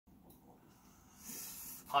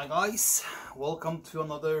Hi guys, welcome to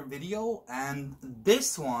another video, and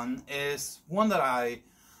this one is one that I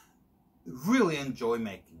really enjoy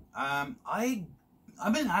making. I've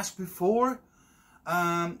been asked before,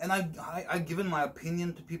 and I've given my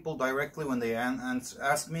opinion to people directly when they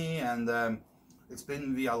ask me, and it's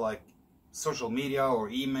been via like social media or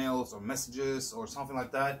emails or messages or something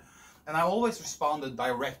like that, and I always responded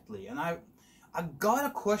directly. And I got a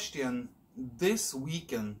question this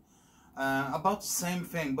weekend about the same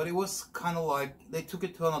thing, but it was kind of like they took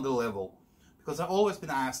it to another level, because I've always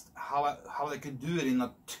been asked how they could do it in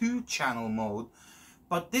a 2-channel mode,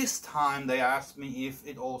 but this time they asked me if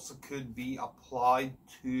it also could be applied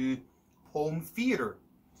to home theater,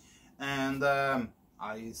 and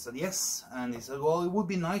I said yes, and he said, well, it would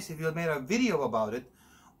be nice if you had made a video about it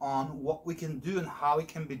on what we can do and how it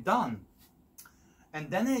can be done.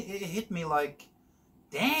 And then it hit me like,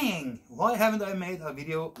 dang, why haven't I made a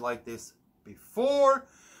video like this before?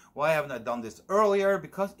 Why haven't I done this earlier?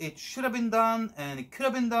 Because it should have been done, and it could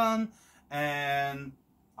have been done, and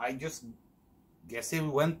I just guess it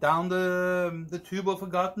went down the tube of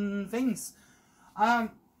forgotten things.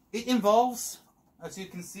 It involves, as you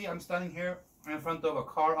can see, I'm standing here in front of a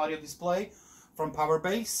car audio display from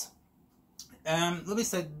Powerbase. Let me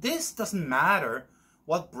say, this doesn't matter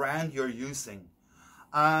what brand you're using.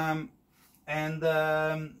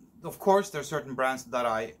 Of course, there are certain brands that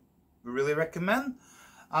I really recommend.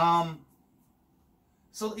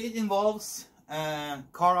 So it involves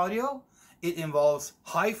car audio, it involves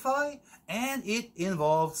hi-fi, and it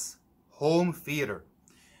involves home theater.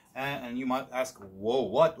 And you might ask, whoa,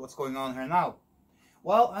 what's going on here now?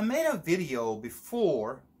 Well, I made a video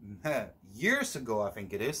before, years ago, I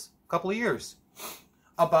think it is, a couple of years,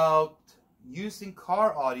 about using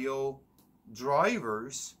car audio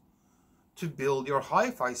drivers to build your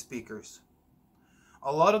hi-fi speakers.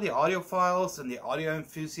 A lot of the audiophiles and the audio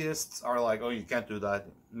enthusiasts are like, oh, you can't do that,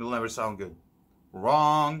 it'll never sound good.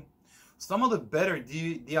 Wrong. Some of the better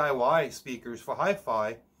DIY speakers for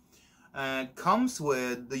hi-fi comes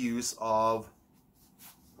with the use of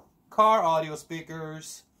car audio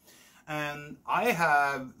speakers, and I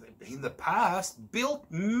have in the past built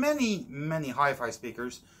many hi-fi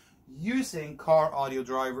speakers using car audio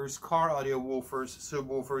drivers, car audio woofers,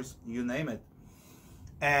 subwoofers, you name it.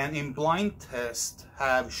 And in blind test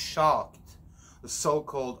have shocked the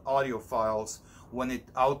so-called audiophiles when it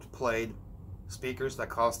outplayed speakers that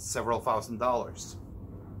cost several $1,000s.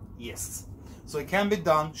 Yes, so it can be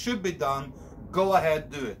done, should be done, go ahead,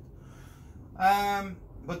 do it.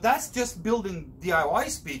 But that's just building DIY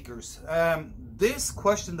speakers. This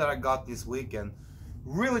question that I got this weekend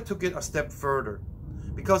really took it a step further,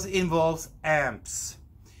 because it involves amps.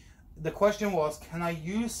 The question was, can I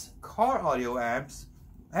use car audio amps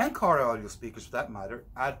and car audio speakers for that matter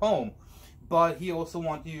at home? But he also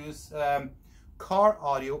wanted to use car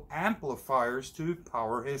audio amplifiers to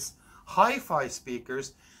power his hi-fi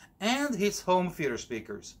speakers and his home theater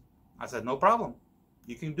speakers. I said, no problem,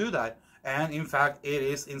 you can do that. And in fact, it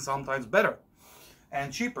is in sometimes better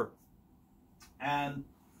and cheaper and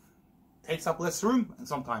takes up less room and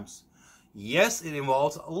sometimes. Yes, it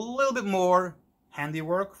involves a little bit more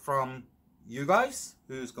handiwork from you guys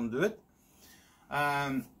who's gonna do it.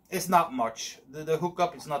 It's not much. The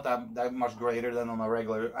hookup is not that much greater than on a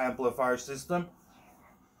regular amplifier system.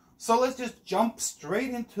 So let's just jump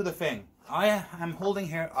straight into the thing. I am holding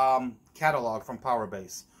here catalog from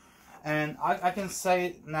Powerbase, and I can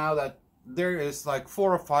say now that there is like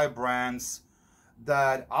 4 or 5 brands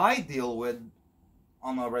that I deal with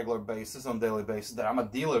on a regular basis, on a daily basis, that I'm a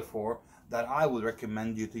dealer for, that I would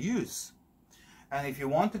recommend you to use. And if you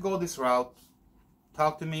want to go this route,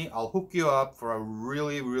 talk to me, I'll hook you up for a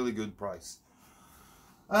really good price.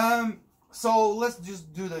 So let's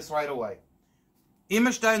just do this right away.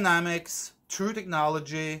 Image Dynamics, True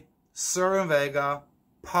Technology, Sur & Vega,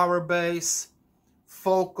 Powerbase,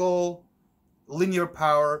 Focal, Linear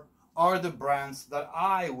Power are the brands that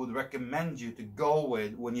I would recommend you to go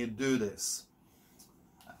with when you do this.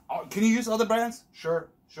 Can you use other brands? Sure.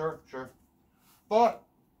 But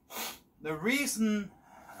the reason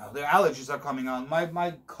the allergies are coming on,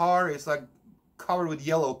 my car is like covered with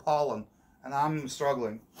yellow pollen and I'm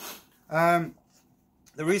struggling. The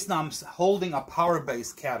reason I'm holding a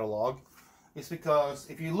Powerbase catalog is because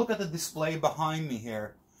if you look at the display behind me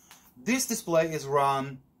here, this display is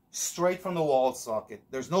run straight from the wall socket.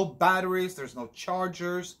 There's no batteries, there's no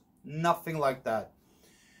chargers, nothing like that.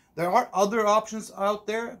 There are other options out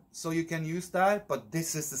there, so you can use that, but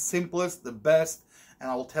this is the simplest, the best,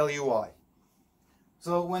 and I will tell you why.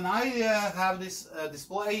 So when I have this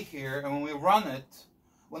display here, and when we run it,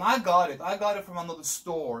 when I got it from another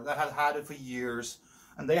store that had had it for years,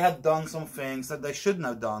 and they had done some things that they shouldn't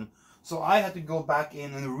have done. So I had to go back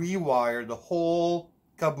in and rewire the whole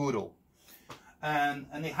caboodle. And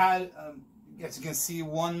they had, as you can see,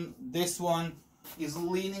 this one is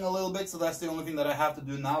leaning a little bit, so that's the only thing that I have to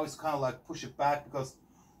do now is kind of like push it back, because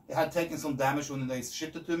it had taken some damage when they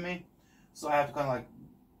shipped it to me. So I have to kind of like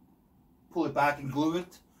pull it back and glue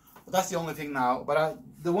it. But that's the only thing now. But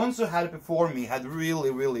the ones who had it before me had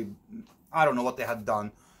really, I don't know what they had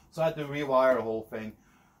done. So I had to rewire the whole thing.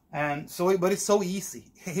 And so, but it's so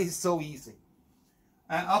easy. It's so easy.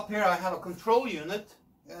 And up here I have a control unit.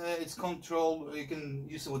 It's control. You can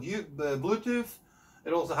use it with Bluetooth.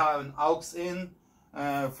 It also has an aux in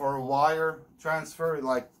for wire transfer.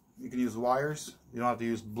 Like you can use wires. You don't have to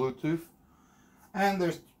use Bluetooth. And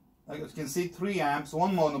there's, like you can see, 3 amps,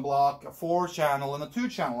 1 monoblock, a 4-channel, and a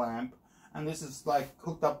 2-channel amp. And this is like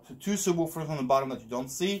hooked up to 2 subwoofers on the bottom that you don't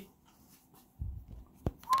see.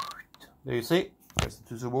 There you see. There's the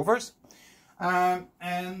 2 subwoofers.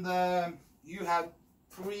 You have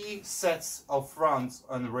 3 sets of fronts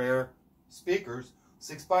and rear speakers,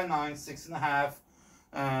 6x9, 6.5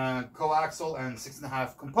 coaxial, and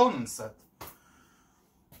 6.5 component set.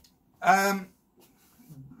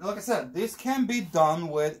 Like I said, this can be done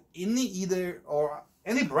with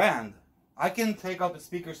any brand. I can take out the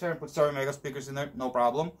speakers here and put 7 mega speakers in there, no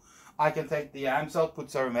problem. I can take the amps out, put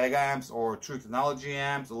 7 mega amps, or True Technology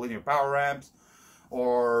amps, or linear power amps,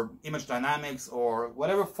 or image dynamics, or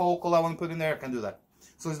whatever focal I want to put in there, I can do that.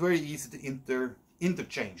 So it's very easy to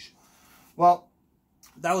interchange. Well,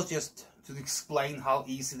 that was just to explain how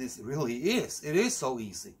easy this really is. It is so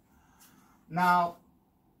easy. Now,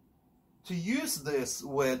 to use this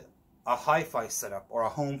with a hi-fi setup or a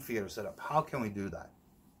home theater setup, how can we do that?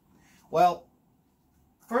 Well,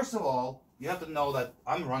 first of all, you have to know that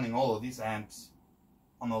I'm running all of these amps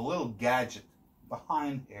on a little gadget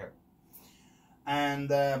behind here.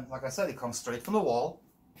 And like I said, it comes straight from the wall.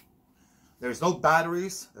 There's no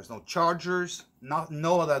batteries, there's no chargers,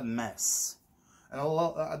 no of that mess.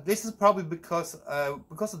 And this is probably because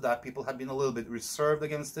of that, people have been a little bit reserved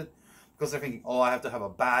against it, because they're thinking, oh, I have to have a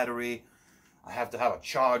battery, I have to have a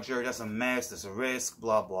charger, that's a mess, there's a risk,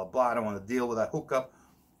 blah, blah, blah. I don't want to deal with that hookup.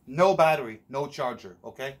 No battery, no charger,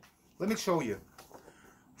 okay? Let me show you.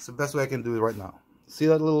 It's the best way I can do it right now. See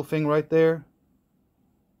that little thing right there?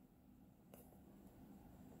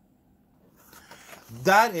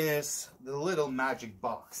 That is the little magic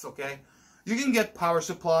box, okay? You can get power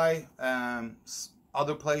supply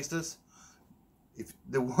other places. If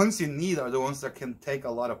the ones you need are the ones that can take a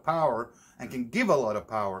lot of power and can give a lot of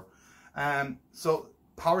power. So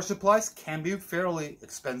power supplies can be fairly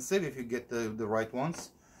expensive if you get the right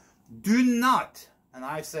ones. Do not, and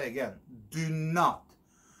I say again, do not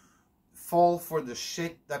fall for the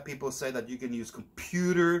shit that people say that you can use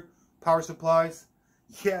computer power supplies.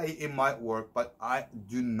 Yeah, it might work, but I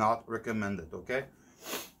do not recommend it, okay?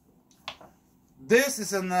 This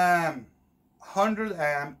is an 100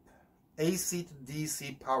 amp AC to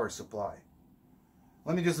DC power supply.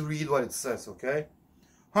 Let me just read what it says, okay?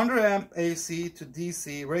 100 amp AC to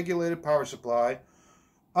DC regulated power supply,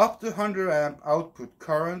 up to 100 amp output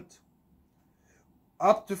current,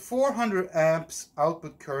 up to 400 amps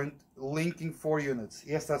output current, linking 4 units.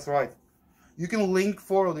 Yes, that's right. You can link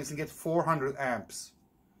 4 of these and get 400 amps.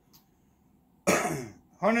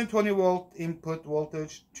 120 volt input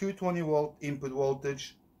voltage, 220 volt input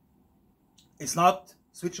voltage. It's not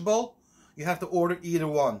switchable. You have to order either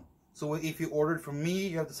one. So if you order it from me,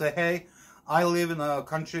 you have to say, hey, I live in a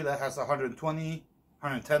country that has 120,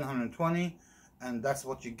 110, 120, and that's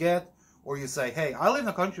what you get. Or you say, hey, I live in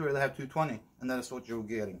a country where they have 220, and that's what you're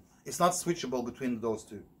getting. It's not switchable between those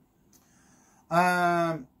two.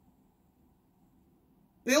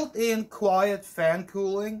 Built-in quiet fan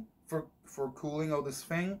cooling for cooling of this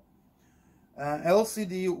thing.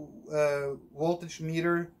 LCD voltage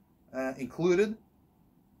meter included.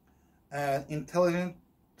 Intelligent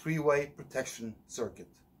 3-way protection circuit.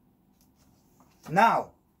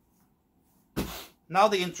 Now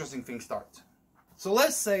the interesting thing starts. So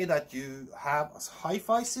let's say that you have a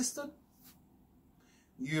hi-fi system.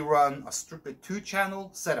 You run a strictly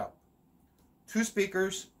 2-channel setup. 2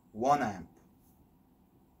 speakers, 1 amp.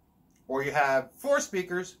 Or you have 4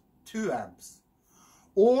 speakers, 2 amps.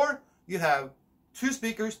 Or you have 2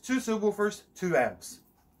 speakers, 2 subwoofers, 2 amps.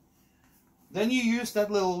 Then you use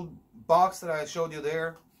that little box that I showed you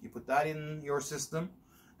there. You put that in your system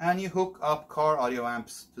and you hook up car audio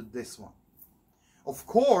amps to this one. Of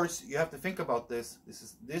course, you have to think about this.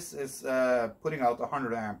 This is putting out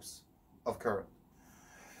 100 amps of current.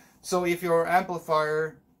 So if your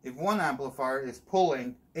amplifier, if one amplifier is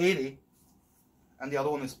pulling 80 and the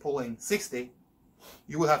other one is pulling 60,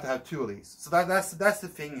 you will have to have 2 of these. So that's the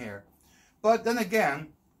thing here. But then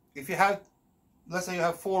again, if you have, let's say you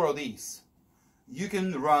have 4 of these, you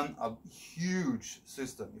can run a huge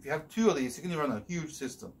system. If you have 2 of these, you can run a huge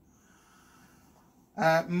system.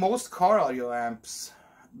 Most car audio amps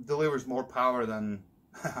delivers more power than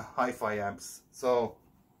hi-fi amps. So,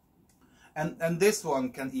 and this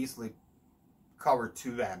one can easily cover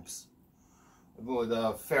 2 amps with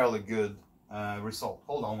a fairly good result.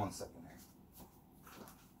 Hold on 1 second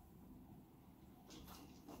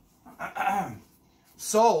here.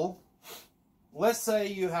 So, let's say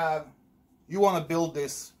you want to build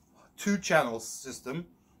this 2-channel system.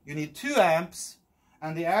 You need 2 amps,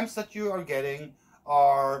 and the amps that you are getting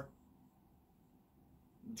are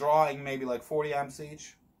drawing maybe like 40 amps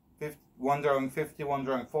each. One drawing 50, one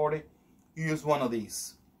drawing 40. You use one of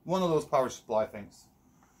these, one of those power supply things.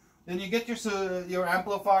 Then you get your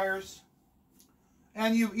amplifiers,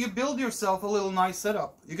 and you build yourself a little nice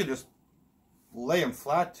setup. You can just lay them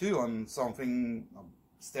flat too on something, a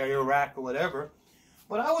stereo rack or whatever.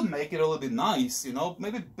 But I would make it a little bit nice, you know.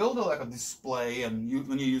 Maybe build it like a display, and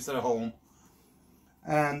when you use it at home,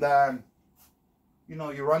 and you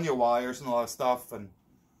know, you run your wires and all that stuff, and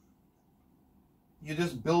you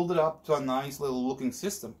just build it up to a nice little looking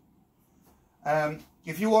system.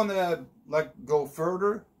 If you want to like go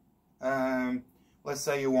further, let's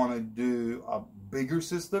say you want to do a bigger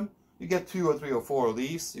system, you get 2 or 3 or 4 of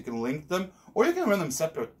these. You can link them, or you can run them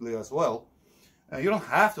separately as well. You don't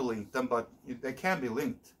have to link them, but they can be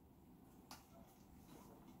linked.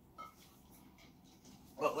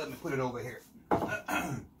 Well, let me put it over here.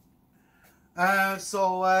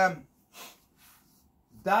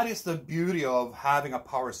 That is the beauty of having a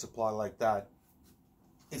power supply like that.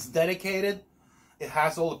 It's dedicated. It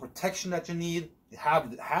has all the protection that you need. It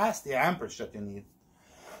has the amperage that you need.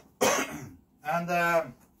 And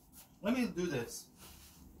let me do this.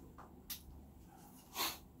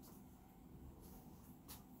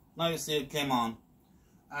 Now you see it came on.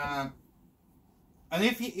 And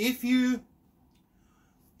if you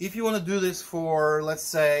want to do this for, let's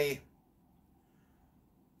say,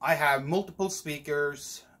 I have multiple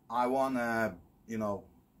speakers, I want to, you know,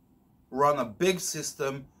 run a big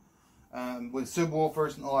system with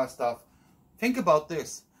subwoofers and all that stuff. Think about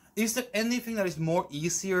this. Is there anything that is more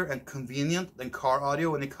easier and convenient than car audio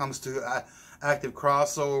when it comes to active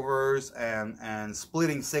crossovers and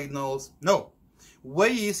splitting signals? No.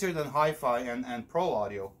 Way easier than hi-fi and pro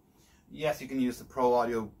audio. Yes, you can use the pro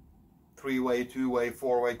audio 3-way, 2-way,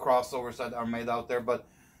 4-way crossovers that are made out there, but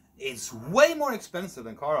it's way more expensive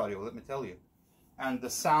than car audio, let me tell you. And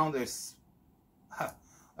the sound is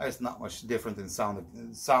it's not much different in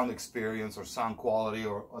sound experience or sound quality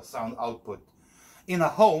or sound output. In a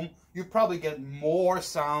home, you probably get more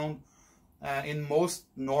sound in most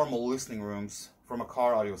normal listening rooms from a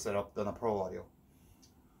car audio setup than a pro audio.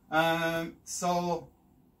 And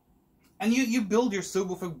you build your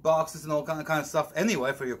subwoofer boxes and all kind of stuff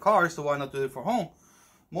anyway for your car, so why not do it for home?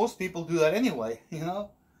 Most people do that anyway, you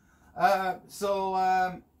know.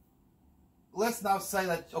 Let's now say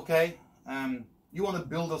that, okay, you want to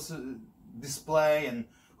build a display and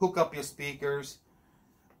hook up your speakers,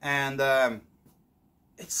 and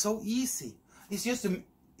it's so easy. It's just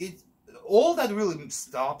all that really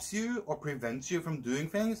stops you or prevents you from doing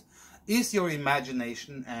things is your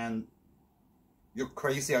imagination and your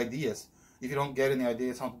crazy ideas. If you don't get any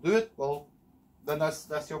ideas how to do it, well, then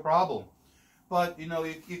that's your problem. But you know,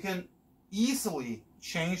 you can easily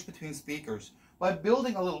change between speakers by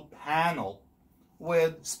building a little panel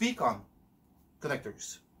with speak-on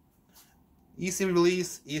connectors. Easy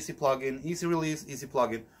release, easy plug-in, easy release, easy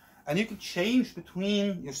plug-in. And you can change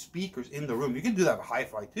between your speakers in the room. You can do that with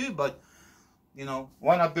hi-fi too, but you know,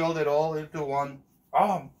 why not build it all into one?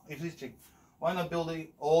 Why not build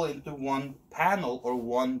it all into one panel or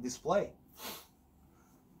one display?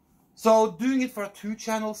 So doing it for a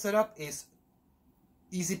 2-channel setup is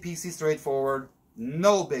easy peasy, straightforward,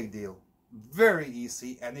 no big deal. Very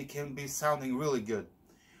easy, and it can be sounding really good.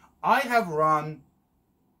 I have run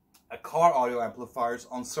a car audio amplifiers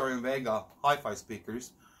on Sorin Vega hi-fi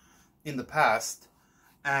speakers in the past,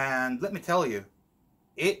 and let me tell you,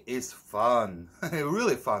 it is fun.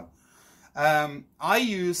 Really fun. I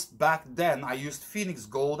used Phoenix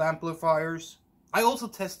Gold amplifiers. I also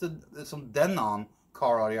tested some Denon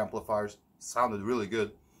car audio amplifiers. Sounded really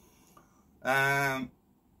good. I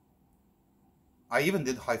even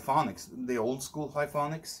did Hyphonics, the old school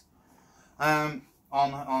Hyphonics,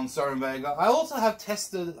 on Sorin Vega. I also have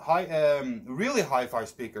tested really hi-fi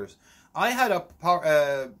speakers. I had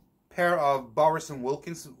a pair of Bowers &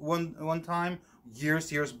 Wilkins one time,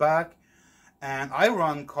 years back, And I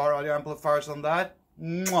run car audio amplifiers on that.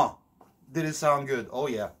 Mwah! Did it sound good? Oh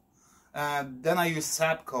yeah. And then I use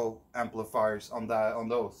Sapco amplifiers on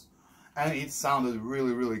those, and it sounded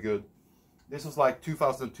really, really good. This was like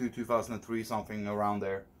 2002, 2003, something around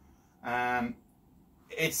there.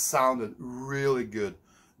 It sounded really good.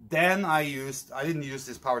 Then I didn't use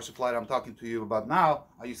this power supply that I'm talking to you about now.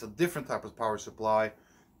 I used a different type of power supply,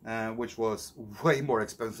 which was way more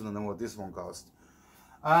expensive than what this one cost.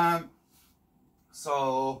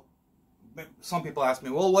 So some people ask me,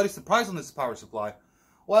 well, what is the price on this power supply?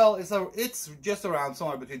 Well, it's just around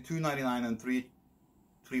somewhere between $299 and $330,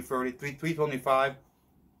 $325,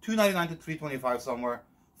 $299 to $325 somewhere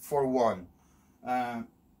for one.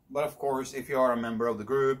 But of course, if you are a member of the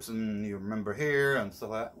groups and you're a member here and stuff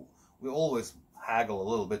like that, we always haggle a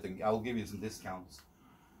little bit and I'll give you some discounts.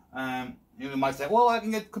 You might say, well, I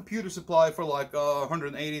can get computer supply for like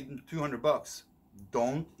 180 to 200 bucks.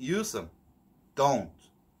 Don't use them. Don't.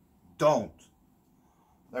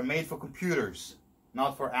 They're made for computers,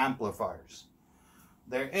 not for amplifiers.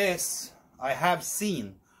 I have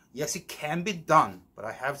seen, yes, it can be done, but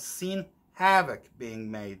I have seen havoc being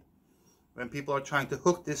made when people are trying to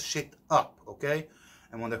hook this shit up, okay?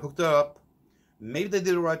 And when they hooked it up, maybe they did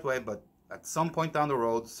it the right way, but at some point down the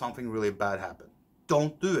road, something really bad happened.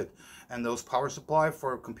 Don't do it. And those power supply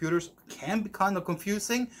for computers can be kind of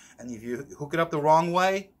confusing, and if you hook it up the wrong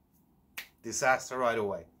way, disaster right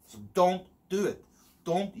away. So don't do it.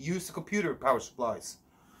 Don't use the computer power supplies.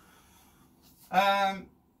 And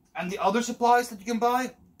the other supplies that you can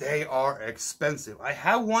buy, they are expensive. I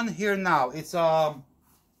have one here now. It's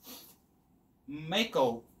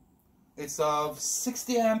Mako. It's a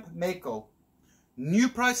 60 amp Mako. New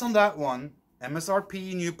price on that one,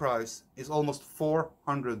 MSRP new price, is almost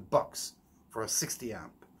 400 bucks for a 60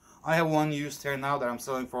 amp. I have one used here now that I'm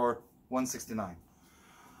selling for $169.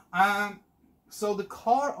 So the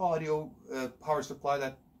car audio power supply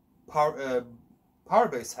that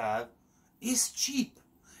Powerbase have is cheap.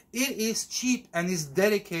 It is cheap and is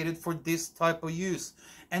dedicated for this type of use.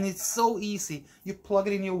 And it's so easy. You plug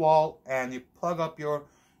it in your wall and you plug up your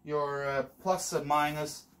plus and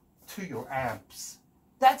minus to your amps.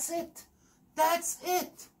 That's it. That's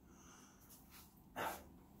it.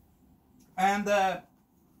 And I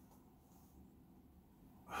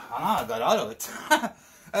got out of it.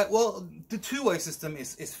 Well, the two-way system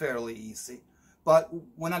is fairly easy. But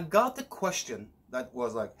when I got the question that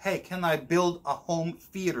was like, hey, can I build a home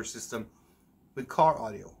theater system with car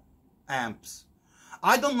audio amps?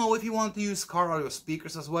 I don't know if you want to use car audio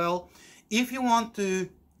speakers as well. If you want to,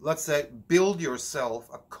 let's say, build yourself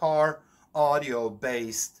a car audio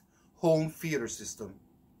based home theater system.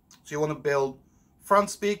 So you want to build front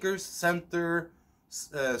speakers, center,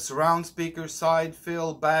 surround speakers, side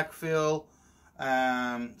fill, back fill,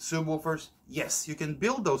 subwoofers. Yes, you can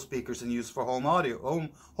build those speakers and use for home audio,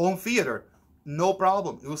 home theater. No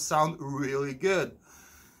problem. It will sound really good.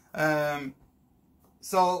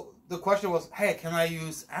 So the question was, hey, can I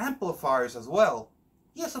use amplifiers as well?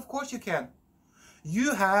 Yes, of course you can.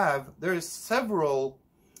 There's several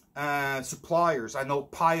suppliers. I know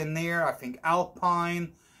Pioneer, I think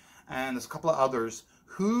Alpine, and there's a couple of others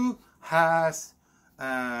who has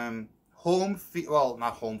not home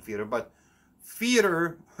theater, but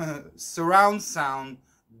theater surround sound,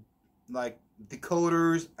 like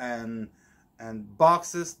decoders and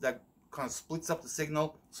boxes that kind of splits up the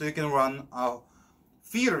signal, so you can run a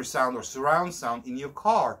theater sound or surround sound in your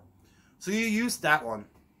car. So you use that one.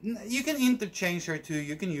 You can interchange here too.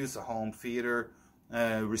 You can use a home theater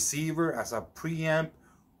receiver as a preamp.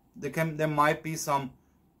 There might be some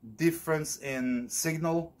difference in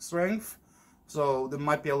signal strength, so there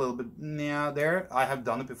might be a little bit there. I have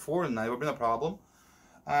done it before and never been a problem.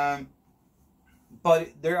 But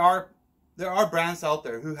there are brands out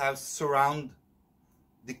there who have surround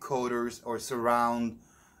decoders or surround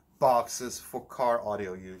boxes for car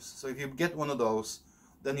audio use. So if you get one of those,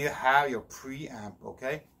 then you have your preamp,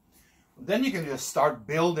 okay? Then you can just start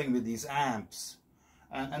building with these amps.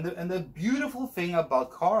 And the beautiful thing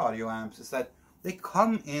about car audio amps is that they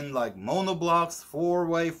come in like monoblocks,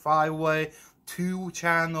 4-way, 5-way,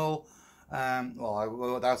 2-channel.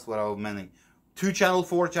 Well, that's what I was meaning. 2-channel,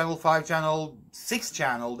 4-channel, 5-channel,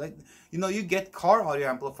 6-channel. You get car audio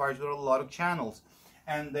amplifiers with a lot of channels.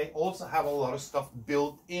 And they also have a lot of stuff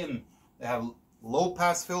built in. They have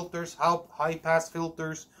low-pass filters, high-pass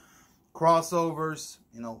filters, crossovers,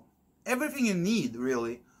 everything you need,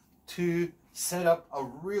 really, to set up a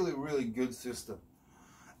really, really good system.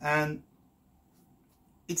 And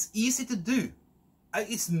it's easy to do.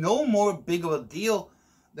 It's no more big of a deal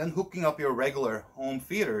than hooking up your regular home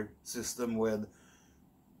theater system with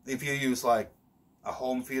if you use like a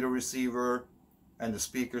home theater receiver and the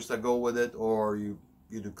speakers that go with it, or you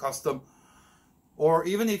do custom, or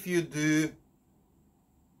even if you do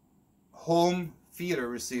home theater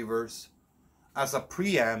receivers as a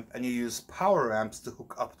preamp and you use power amps to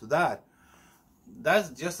hook up to that, that's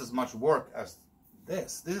just as much work as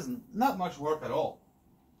this. This is not much work at all.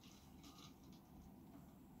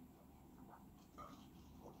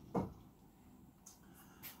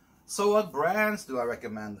 So what brands do I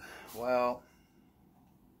recommend? Well,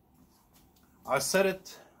 I said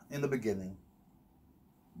it in the beginning.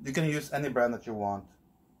 You can use any brand that you want.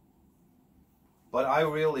 But I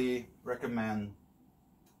really recommend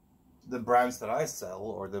the brands that I sell,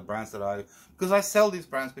 or the brands that because I sell these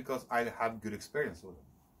brands because I have good experience with them.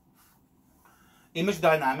 Image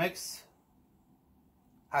Dynamics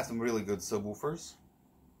has some really good subwoofers.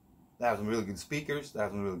 They have some really good speakers. They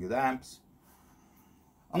have some really good amps.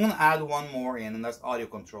 I'm going to add one more in, and that's Audio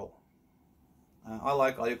Control. I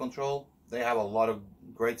like Audio Control. They have a lot of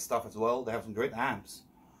great stuff as well. They have some great amps.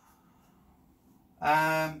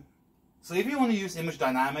 So if you want to use Image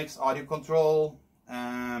Dynamics, Audio Control,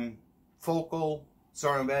 Focal,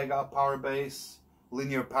 Soren Vega, Power Bass,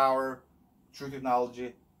 Linear Power, True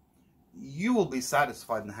Technology, you will be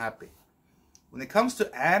satisfied and happy. When it comes to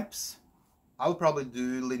amps, I would probably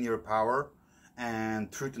do Linear Power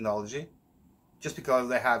and True Technology, just because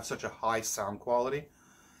they have such a high sound quality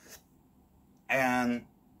and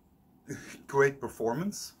great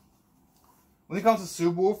performance. When it comes to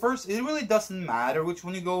subwoofers, it really doesn't matter which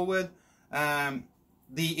one you go with.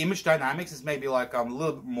 The Image Dynamics is maybe like a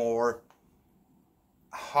little bit more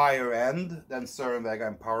higher end than Soren Vega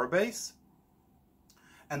and Power Bass,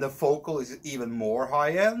 and the Focal is even more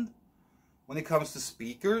high end. When it comes to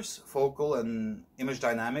speakers, Focal and Image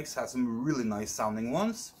Dynamics have some really nice sounding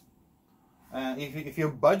ones. If your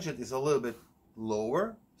budget is a little bit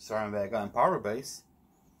lower, Soren Vega and Power Bass,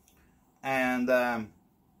 and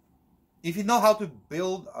if you know how to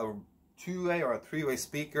build a two-way or a three-way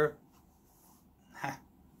speaker,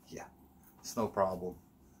 yeah, it's no problem.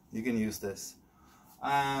 You can use this.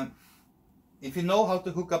 If you know how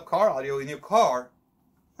to hook up car audio in your car,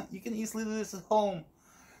 you can easily do this at home.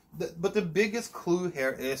 But the biggest clue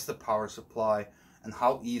here is the power supply and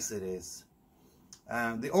how easy it is.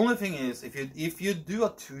 The only thing is, if you do a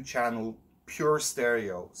 2-channel pure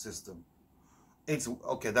stereo system, it's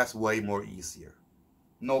okay. That's way more easier.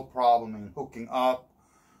 No problem in hooking up,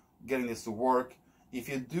 getting this to work. If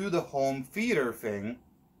you do the home theater thing,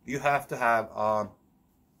 you have to have a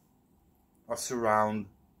surround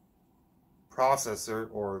processor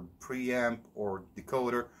or preamp or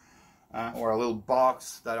decoder or a little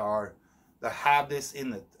box that have this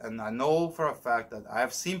in it. And I know for a fact that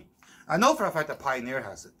Pioneer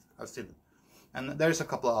has it. I've seen it. And there's a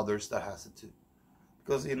couple of others that has it too.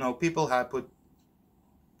 Because, you know, people have put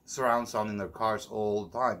surround sound in their cars all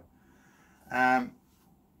the time.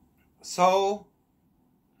 So,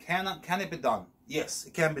 can it be done? Yes,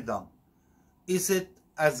 it can be done. Is it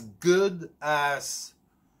as good as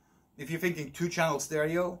if you're thinking 2-channel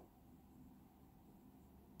stereo?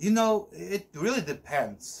 You know, it really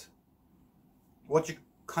depends what you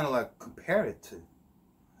kind of like compare it to.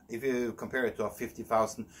 If you compare it to a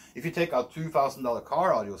 $50,000, if you take a $2,000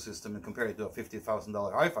 car audio system and compare it to a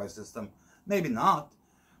 $50,000 hi-fi system, maybe not.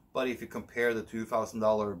 But if you compare the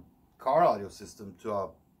 $2,000 car audio system to a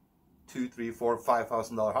 $2,000, $3,000, $4,000,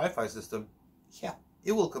 $5,000 hi-fi system, yeah,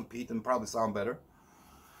 it will compete and probably sound better.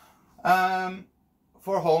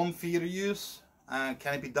 For home theater use,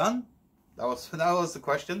 can it be done? That was the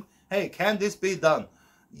question. Hey, can this be done?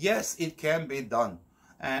 Yes, it can be done.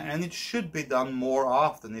 And it should be done more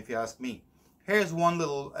often, if you ask me. Here's one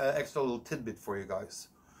little extra little tidbit for you guys.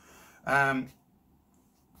 A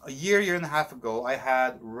year and a half ago, I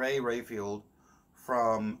had Ray Rayfield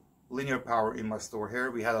from Linear Power in my store here.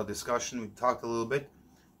 We had a discussion. We talked a little bit.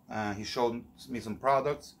 He showed me some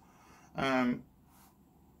products.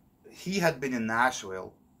 He had been in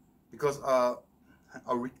Nashville because a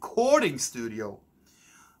recording studio,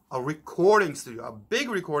 a big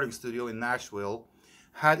recording studio in Nashville,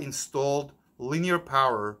 had installed Linear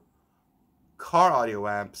Power car audio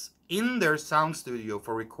amps in their sound studio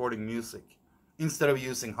for recording music instead of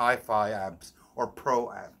using hi-fi amps or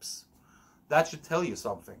pro amps. That should tell you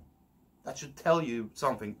something. That should tell you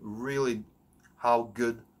something really how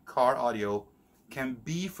good car audio can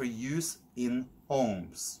be for use in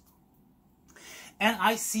homes. And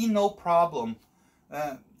I see no problem.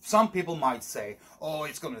 Some people might say, oh,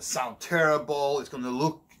 it's going to sound terrible, it's going to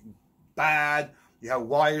look bad, you have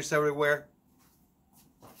wires everywhere.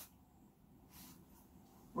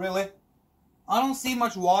 Really? I don't see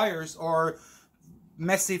much wires or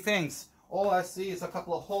messy things. All I see is a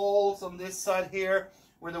couple of holes on this side here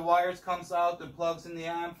where the wires comes out and plugs in the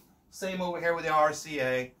amp. Same over here with the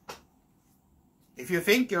RCA. If you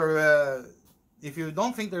think if you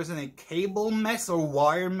don't think there's any cable mess or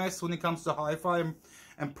wire mess when it comes to HIFI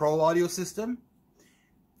and Pro Audio system,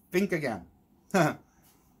 think again.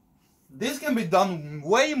 This can be done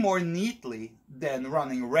way more neatly than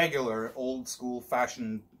running regular old school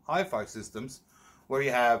fashioned HIFI systems where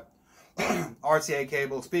you have RCA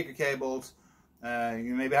cables, speaker cables,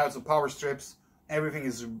 you maybe have some power strips, everything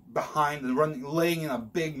is behind and laying in a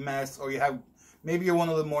big mess, or maybe you're one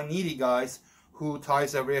of the more needy guys who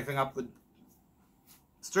ties everything up with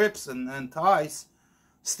strips and ties.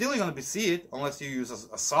 Still you're going to see it unless you use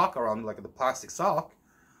a sock around, like the plastic sock.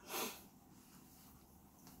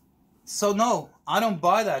 So no, I don't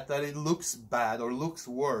buy that it looks bad or looks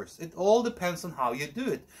worse. It all depends on how you do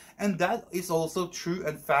it. And that is also true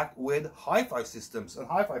in fact with HIFI systems and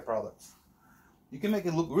HIFI products. You can make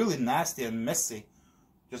it look really nasty and messy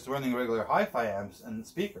just running regular HIFI amps and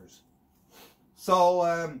speakers.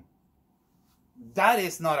 So that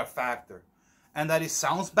is not a factor. And that it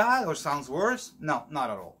sounds bad or sounds worse? No, not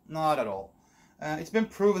at all. Not at all. It's been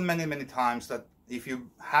proven many, many times that if you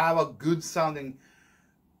have a good sounding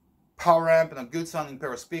power amp and a good sounding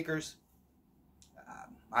pair of speakers,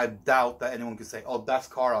 I doubt that anyone could say, oh, that's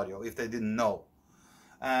car audio, if they didn't know.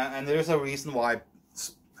 And there's a reason why.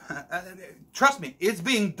 Trust me, it's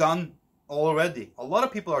being done already. A lot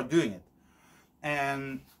of people are doing it.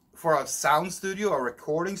 And for a sound studio or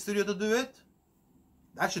recording studio to do it,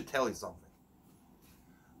 that should tell you something.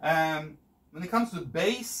 When it comes to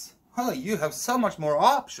bass, you have so much more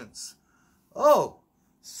options. Oh,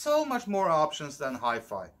 so much more options than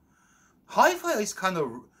HIFI. HIFI is kind of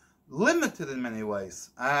limited in many ways.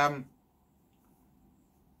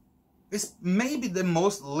 It's maybe the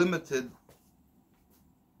most limited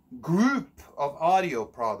group of audio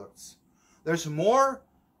products. There's more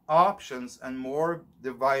options and more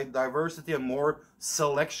diversity and more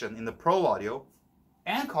selection in the Pro Audio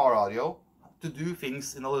and car audio to do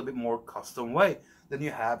things in a little bit more custom way than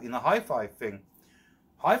you have in a HIFI thing.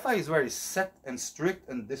 HIFI is very set and strict,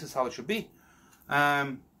 and this is how it should be.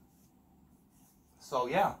 So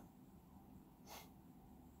yeah.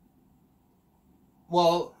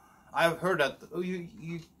 Well, I've heard that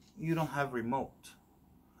you don't have remote.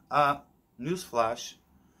 Newsflash: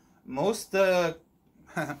 most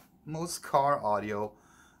most car audio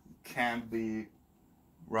can be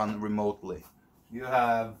run remotely. You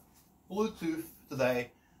have Bluetooth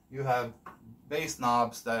today. You have bass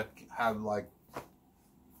knobs that have like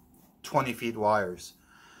 20 feet wires.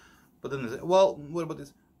 But then they say, well, what about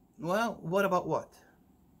this? Well, what about what?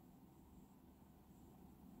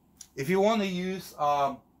 If you want to use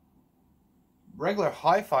a regular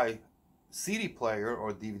HIFI CD player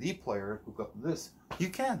or DVD player, hook up to this, you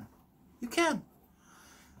can. You can.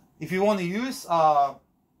 If you want to use car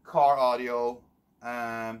audio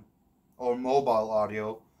or mobile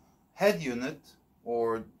audio head unit,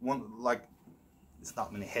 or one, like, it's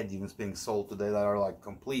not many head units being sold today that are like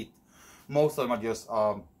complete. Most of them are just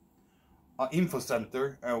an info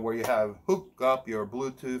center where you have hook up your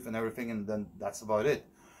Bluetooth and everything, and then that's about it.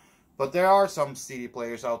 But there are some CD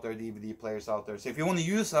players out there, DVD players out there. So if you want to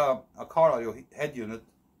use a car audio head unit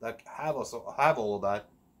that have all of that,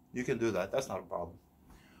 you can do that. That's not a problem.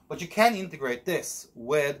 But you can integrate this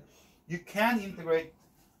with, you can integrate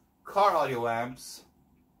car audio amps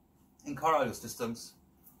and car audio systems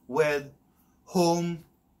with home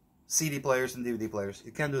CD players and DVD players.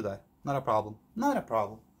 You can do that. Not a problem. Not a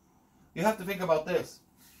problem. You have to think about this.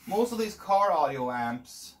 Most of these car audio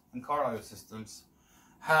amps and car audio systems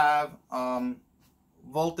have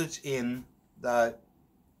voltage in that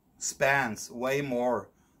spans way more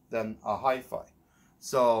than a HIFI.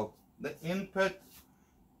 So the input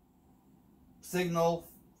signal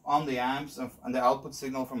on the amps and the output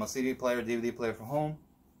signal from a CD player, DVD player from home,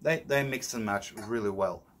 they mix and match really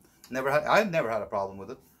well. I've never had a problem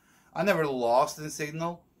with it. I never lost any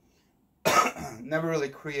signal. Never really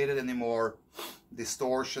created any more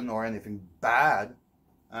distortion or anything bad.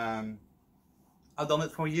 I've done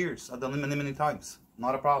it for years. I've done it many, many times.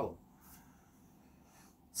 Not a problem.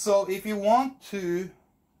 So if you want to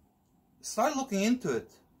start looking into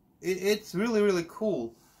it, it's really, really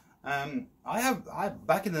cool.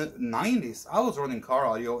 Back in the 90s, I was running car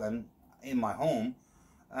audio and in my home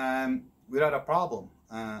without a problem.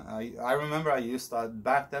 I remember I used that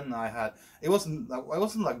back then. It wasn't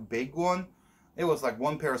like big one. It was like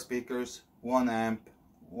one pair of speakers, one amp,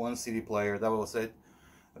 one CD player. That was it.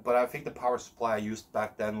 But I think the power supply I used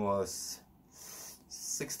back then was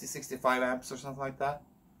 65 amps or something like that.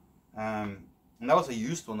 And that was a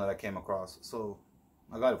used one that I came across, so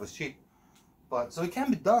I got it for cheap. But so it can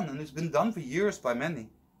be done, and it's been done for years by many.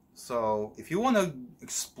 So if you want to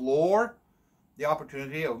explore the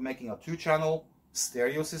opportunity of making a 2-channel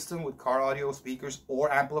stereo system with car audio speakers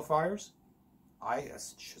or amplifiers, I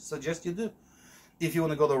suggest you do. If you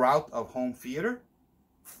want to go the route of home theater,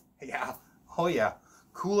 yeah, oh yeah,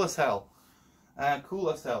 cool as hell, cool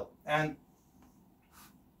as hell. And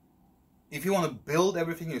if you want to build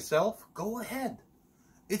everything yourself, go ahead.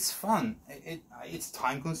 It's fun. It's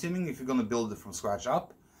time consuming if you're going to build it from scratch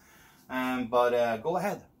up. But go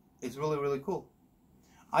ahead. It's really, really cool.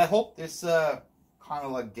 I hope this kind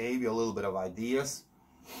of like gave you a little bit of ideas.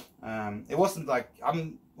 It wasn't like,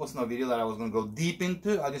 wasn't a video that I was going to go deep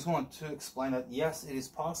into. I just wanted to explain that yes, it is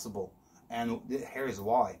possible. And here is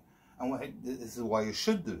why. And this is why you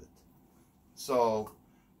should do it. So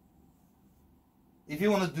if you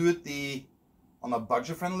want to do it on a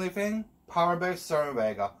budget-friendly thing, power-based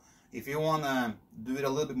Cervega. If you want to do it a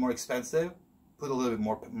little bit more expensive, put a little bit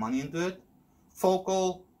more money into it,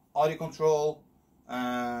 focal, audio control,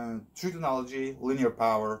 true technology, linear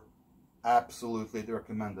power, absolutely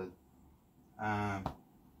recommended.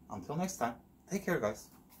 Until next time, take care, guys.